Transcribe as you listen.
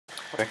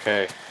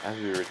Okay, as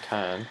we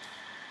return,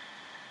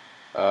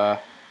 uh,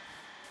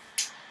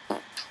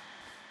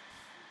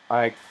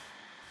 I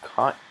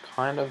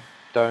kind of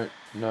don't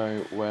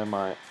know where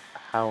my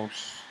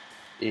house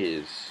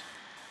is.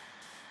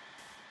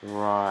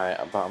 Right,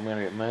 but I'm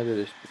gonna get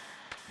murdered.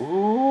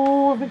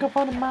 Ooh, I think I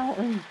found a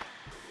mountain.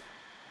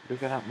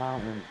 Look at that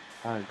mountain.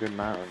 Found a good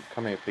mountain.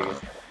 Come here, piggy.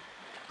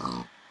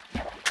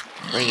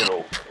 Bring it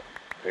all,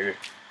 piggy.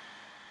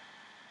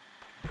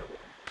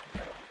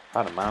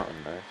 Found a mountain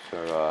though,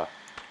 so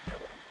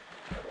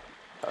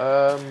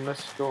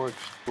let's go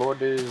explore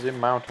this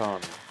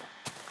mountain.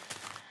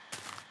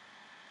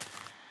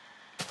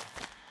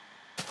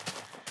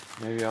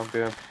 Maybe I'll be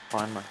able to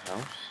find my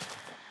house.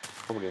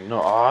 Probably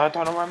not. Oh, I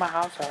don't know where my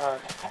house is.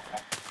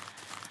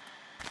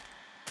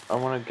 I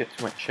want to get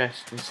to my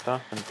chest and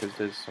stuff, and because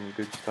there's some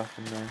good stuff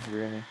in there,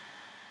 really.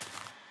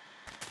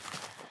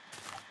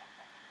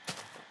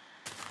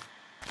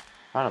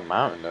 Found a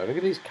mountain though. Look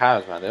at these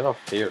cows, man. They're not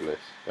fearless.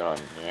 They're like,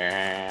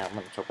 yeah, I'm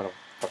on top of a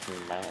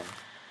fucking mountain.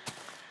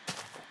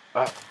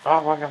 Oh,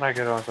 why can't I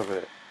get on top of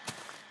it?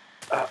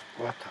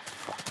 What the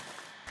fuck?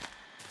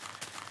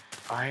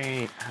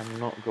 I have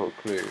not got a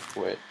clue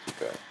where to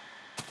go.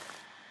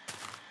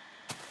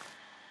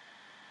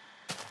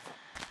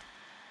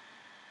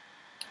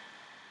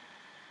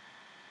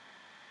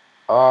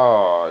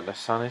 Oh, the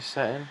sun is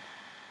setting?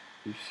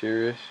 You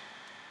serious?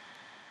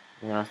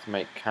 I'm gonna have to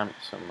make camp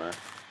somewhere.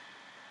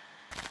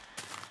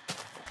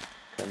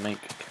 Okay,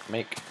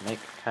 make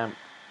camp.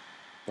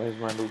 Where's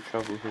my little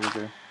shovel? Here we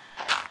go.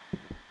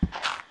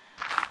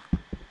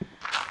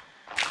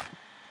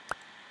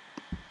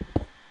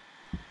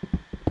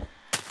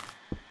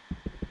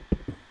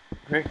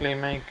 Quickly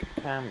make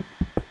camp.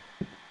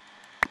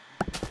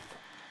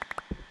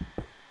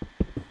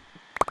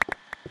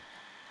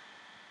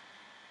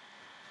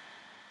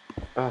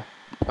 Uh,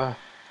 uh,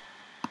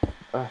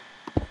 uh,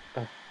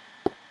 uh.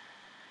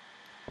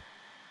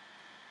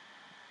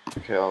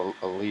 Okay, I'll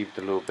leave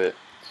the little bit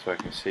so I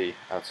can see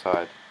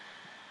outside.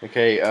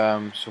 Okay,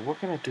 so what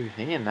can I do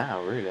here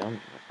now? Really,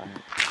 I'm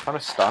kind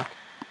of stuck.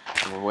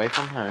 I'm away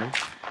from home.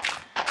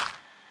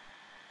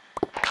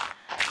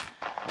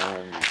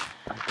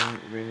 I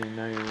don't really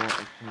know what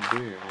I can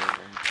do.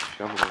 I'm just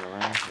shoveling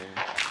around here.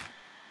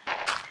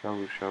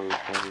 Shovel, shovel,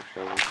 shovel,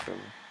 shovel,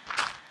 shovel.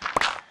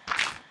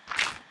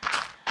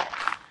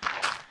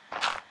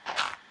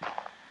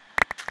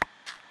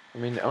 I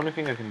mean, the only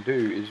thing I can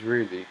do is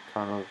really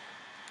kind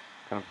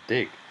of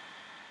dig.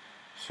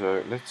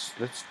 So let's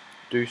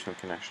do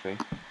something actually.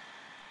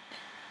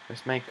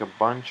 Let's make a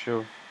bunch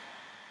of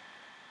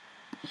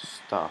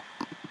stuff.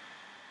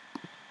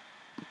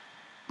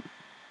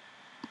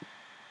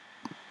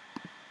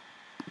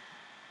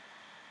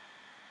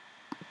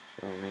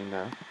 So I mean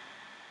that.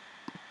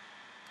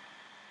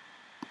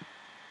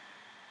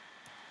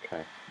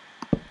 Okay,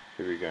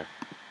 here we go.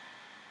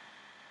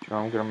 So what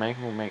I'm gonna make,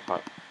 we'll make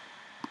like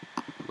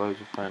loads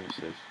of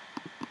furnaces.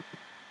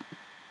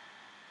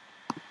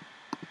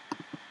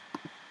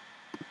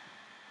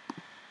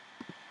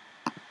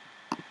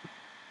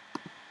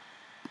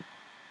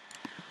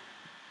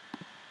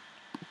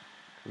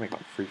 Make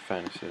like 3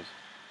 furnaces.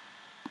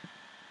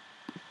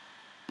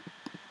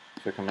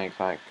 So I can make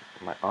like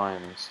my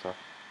iron and stuff.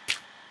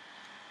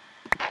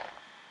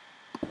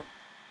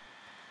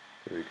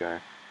 There we go.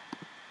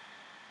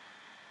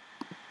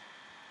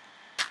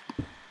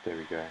 There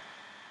we go.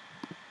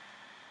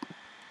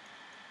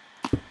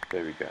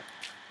 There we go.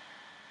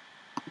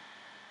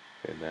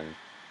 Okay, then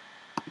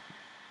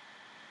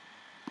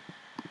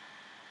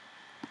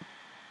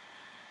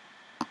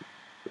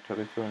put a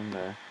little in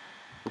there.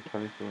 Put a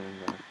little in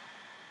there.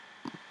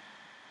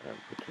 And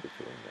put a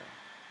little in there.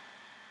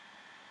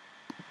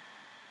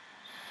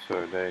 So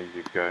there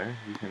you go.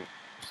 You can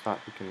start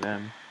cooking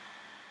them.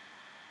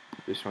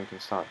 This one can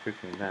start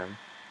cooking them.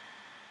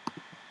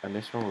 And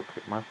this one will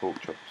cook my pork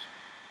chops.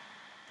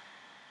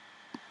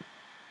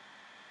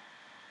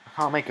 I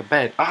can't make a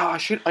bed. Ah, I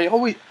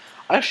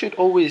should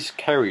always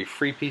carry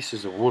 3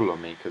 pieces of wool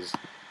on me, because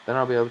then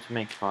I'll be able to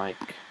make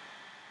like,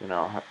 you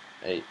know,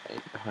 a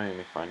home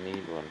if I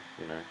need one.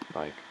 You know,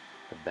 like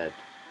a bed.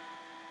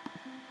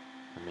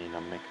 I mean,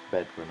 I'll make a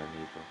bed when I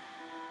need one.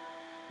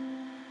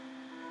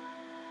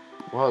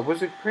 Well, it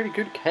was a pretty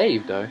good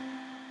cave though.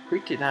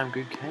 Pretty damn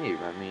good cave.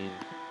 I mean,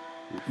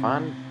 we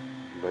found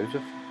loads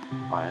of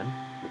iron,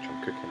 which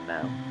I'm cooking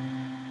now.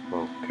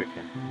 Well,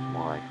 cooking,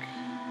 more like,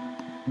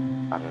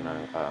 I don't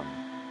know,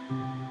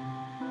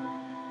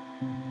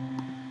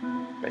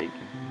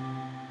 bacon.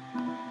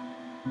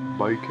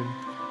 Bacon.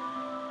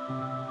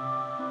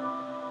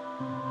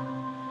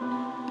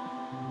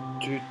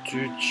 So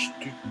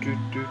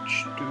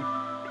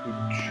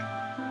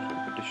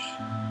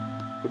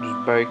put this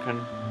bacon,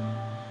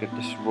 get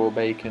this raw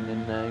bacon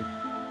in there.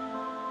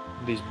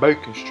 These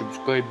bacon strips,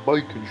 go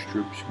bacon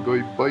strips,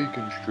 go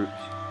bacon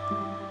strips.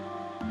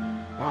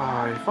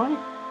 Ah, if only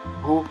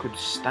pork could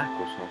stack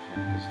or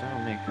something, because that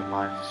would make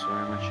life so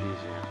much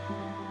easier.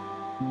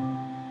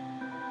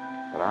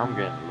 But I'm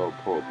getting low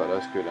pork, but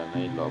that's good, I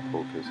need low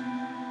pork, because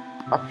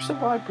I've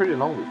survived pretty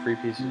long with 3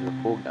 pieces of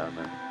pork down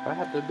there. If I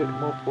had a bit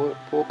more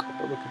pork, I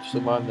probably could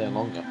survive there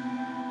longer.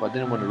 But I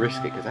didn't want to risk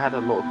it because I had a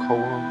lot of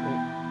coal on me.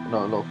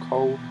 No, a lot of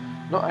coal.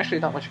 Not actually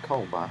that much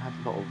coal, but I had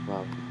a lot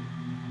of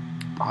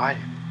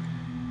iron.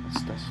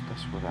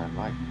 That's what I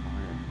like.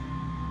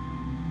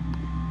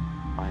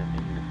 Iron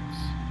ingots.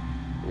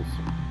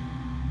 Awesome.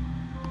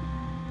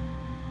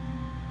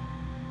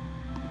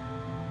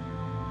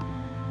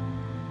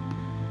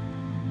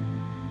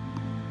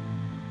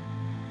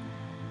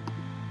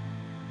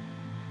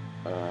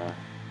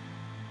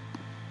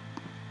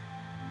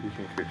 You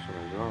can cook some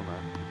as well,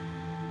 man.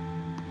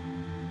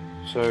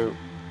 So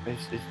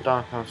it's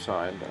dark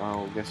outside.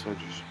 I guess I'll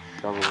just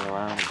shovel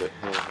around a bit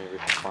here. Maybe I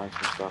can find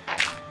some stuff.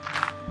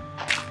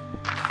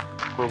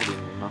 Probably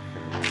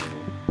nothing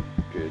really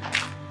good.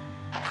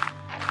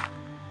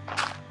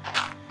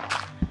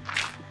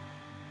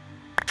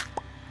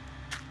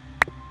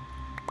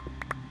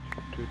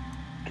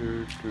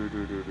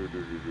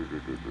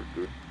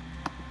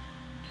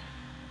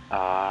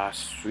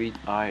 Sweet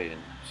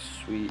iron.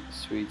 Sweet.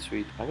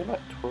 I got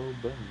like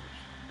 12 bones.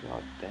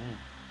 God damn.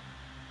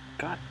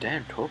 God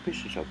damn, 12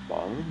 pieces of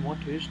bone? What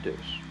is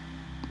this?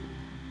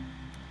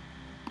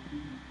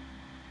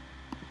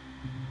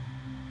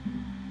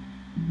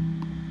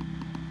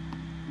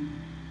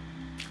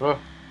 Oh,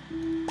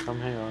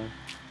 come here, Iron.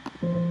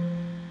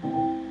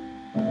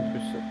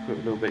 Put a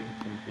little bit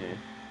in here.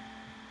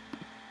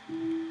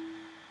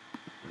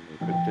 And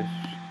put this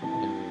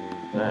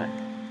in there.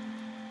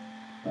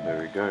 There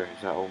we go.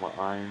 Is that all my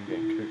iron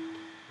getting cooked?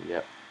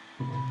 Yep.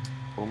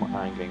 All my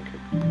iron getting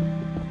cooked.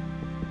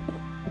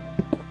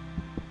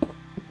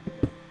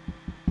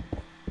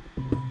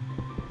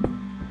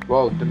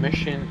 Well, the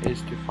mission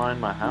is to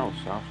find my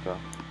house after.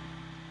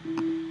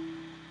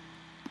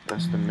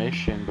 That's the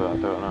mission, but I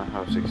don't know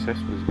how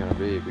successful it's going to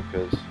be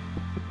because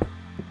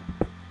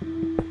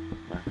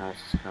my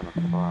house is kind of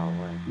far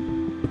away.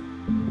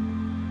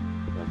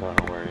 I don't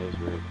know where it is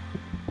really.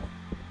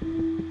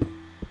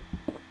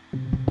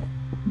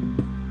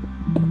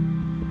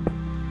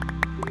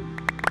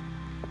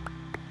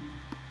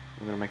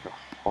 I'm going to make a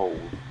hole.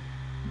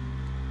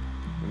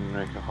 I'm going to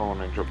make a hole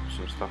and then drop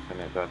some stuff in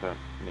it that I don't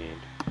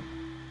need.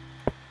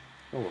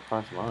 Oh, we'll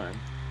find some iron.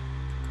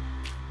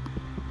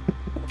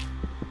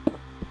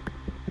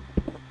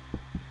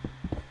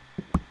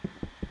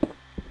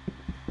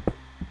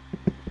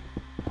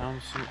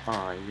 Found some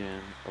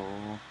iron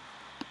ore.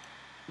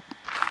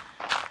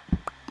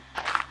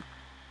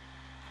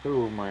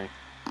 Oh, my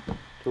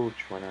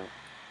torch went out.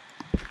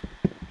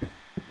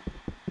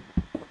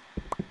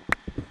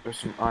 There's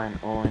some iron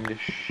ore in this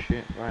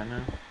shit right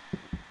now.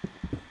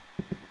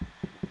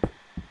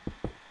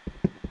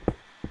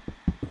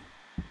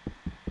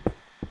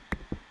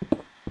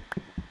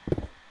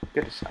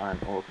 Get this iron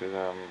ore because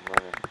I'm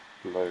running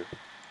low.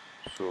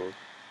 Sword.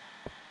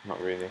 Not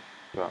really,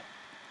 but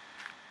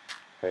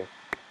okay.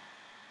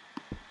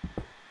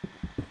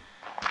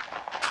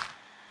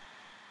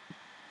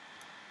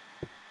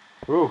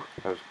 Ooh,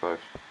 that was close.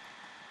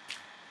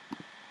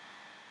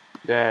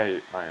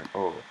 Yay, iron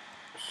ore.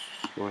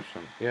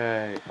 Awesome.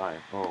 Yay,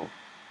 iron ore.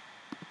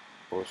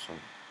 Awesome.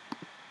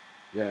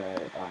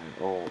 Yay, iron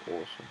ore.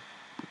 Awesome.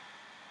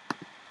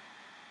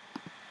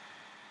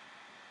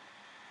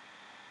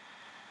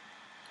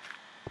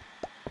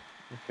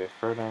 Okay,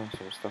 throw down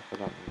some stuff I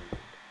don't need.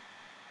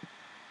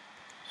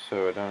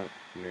 So I don't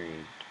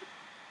need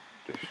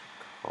this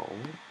coal.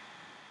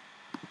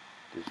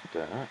 This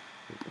dirt.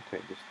 You can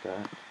take this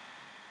dirt.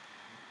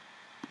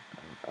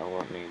 And I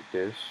won't need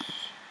this.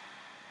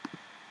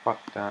 Fuck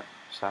that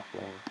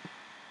sapling.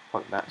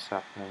 Fuck that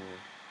sapling.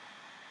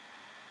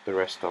 The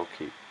rest I'll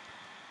keep.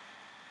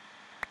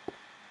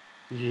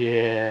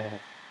 Yeah.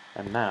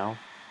 And now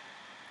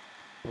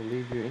I'll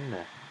leave you in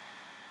there.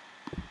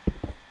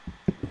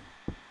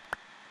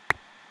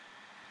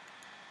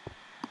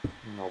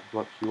 And I'll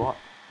block you up.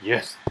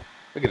 Yes.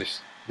 Look at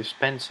this.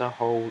 Dispenser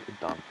hole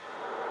done.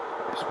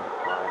 This one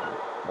iron.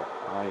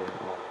 Iron.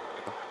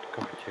 Oh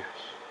God, yes.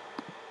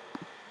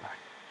 Oh,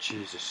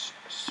 Jesus,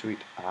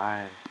 sweet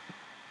iron.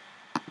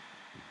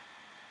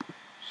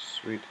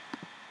 Sweet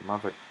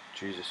mother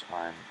Jesus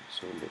iron.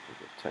 So little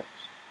bit text.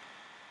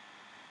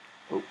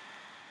 Oh.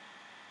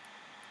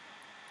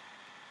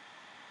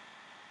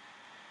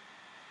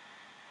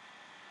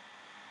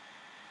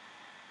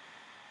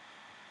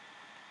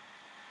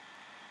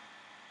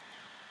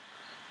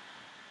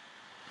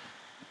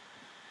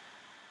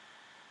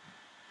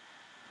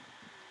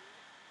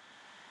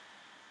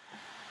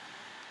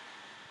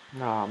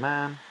 Oh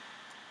man.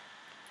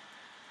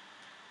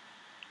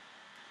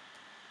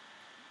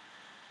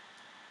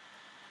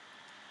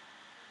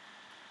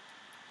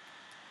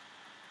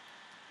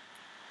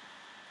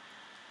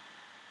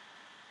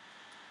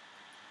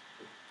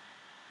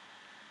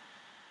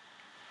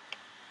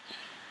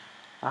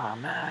 Ah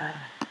man.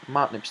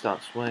 Martnip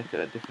starts work at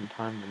a different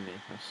time than me.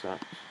 That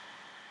sucks.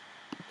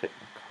 Take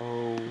the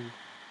coal.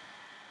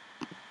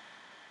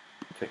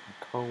 Take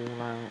the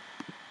coal out.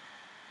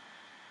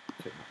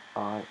 Take the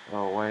iron.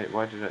 Oh wait,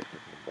 why did I take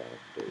the bag?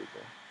 There we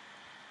go.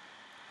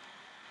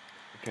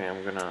 Okay,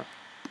 I'm gonna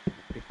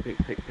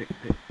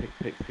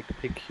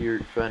pick your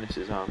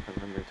furnaces up, and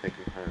I'm gonna take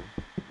them home.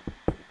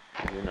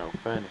 You know,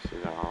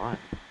 furnaces are alright.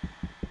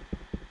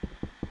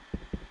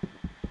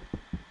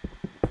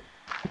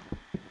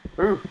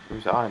 Ooh,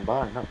 there's iron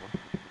bar in that one.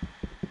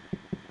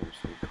 There's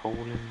some coal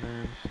in there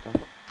and stuff.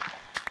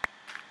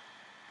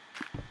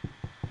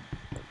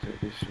 Take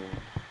this one.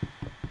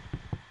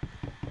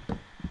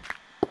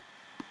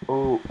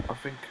 Oh, I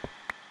think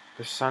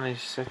the sun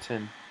is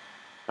setting.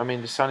 I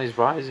mean, the sun is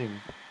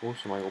rising.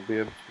 Awesome, I will be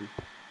able to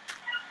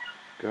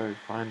go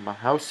find my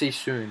housey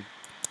soon.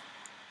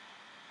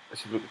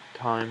 Let's look at the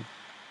time.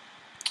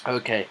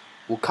 Okay,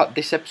 we'll cut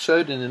this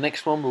episode. In the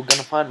next one, we're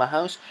gonna find my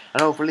house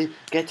and hopefully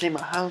get in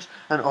my house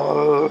and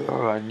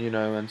and you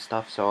know and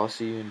stuff. So I'll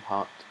see you in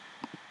part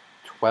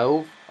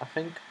 12, I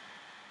think.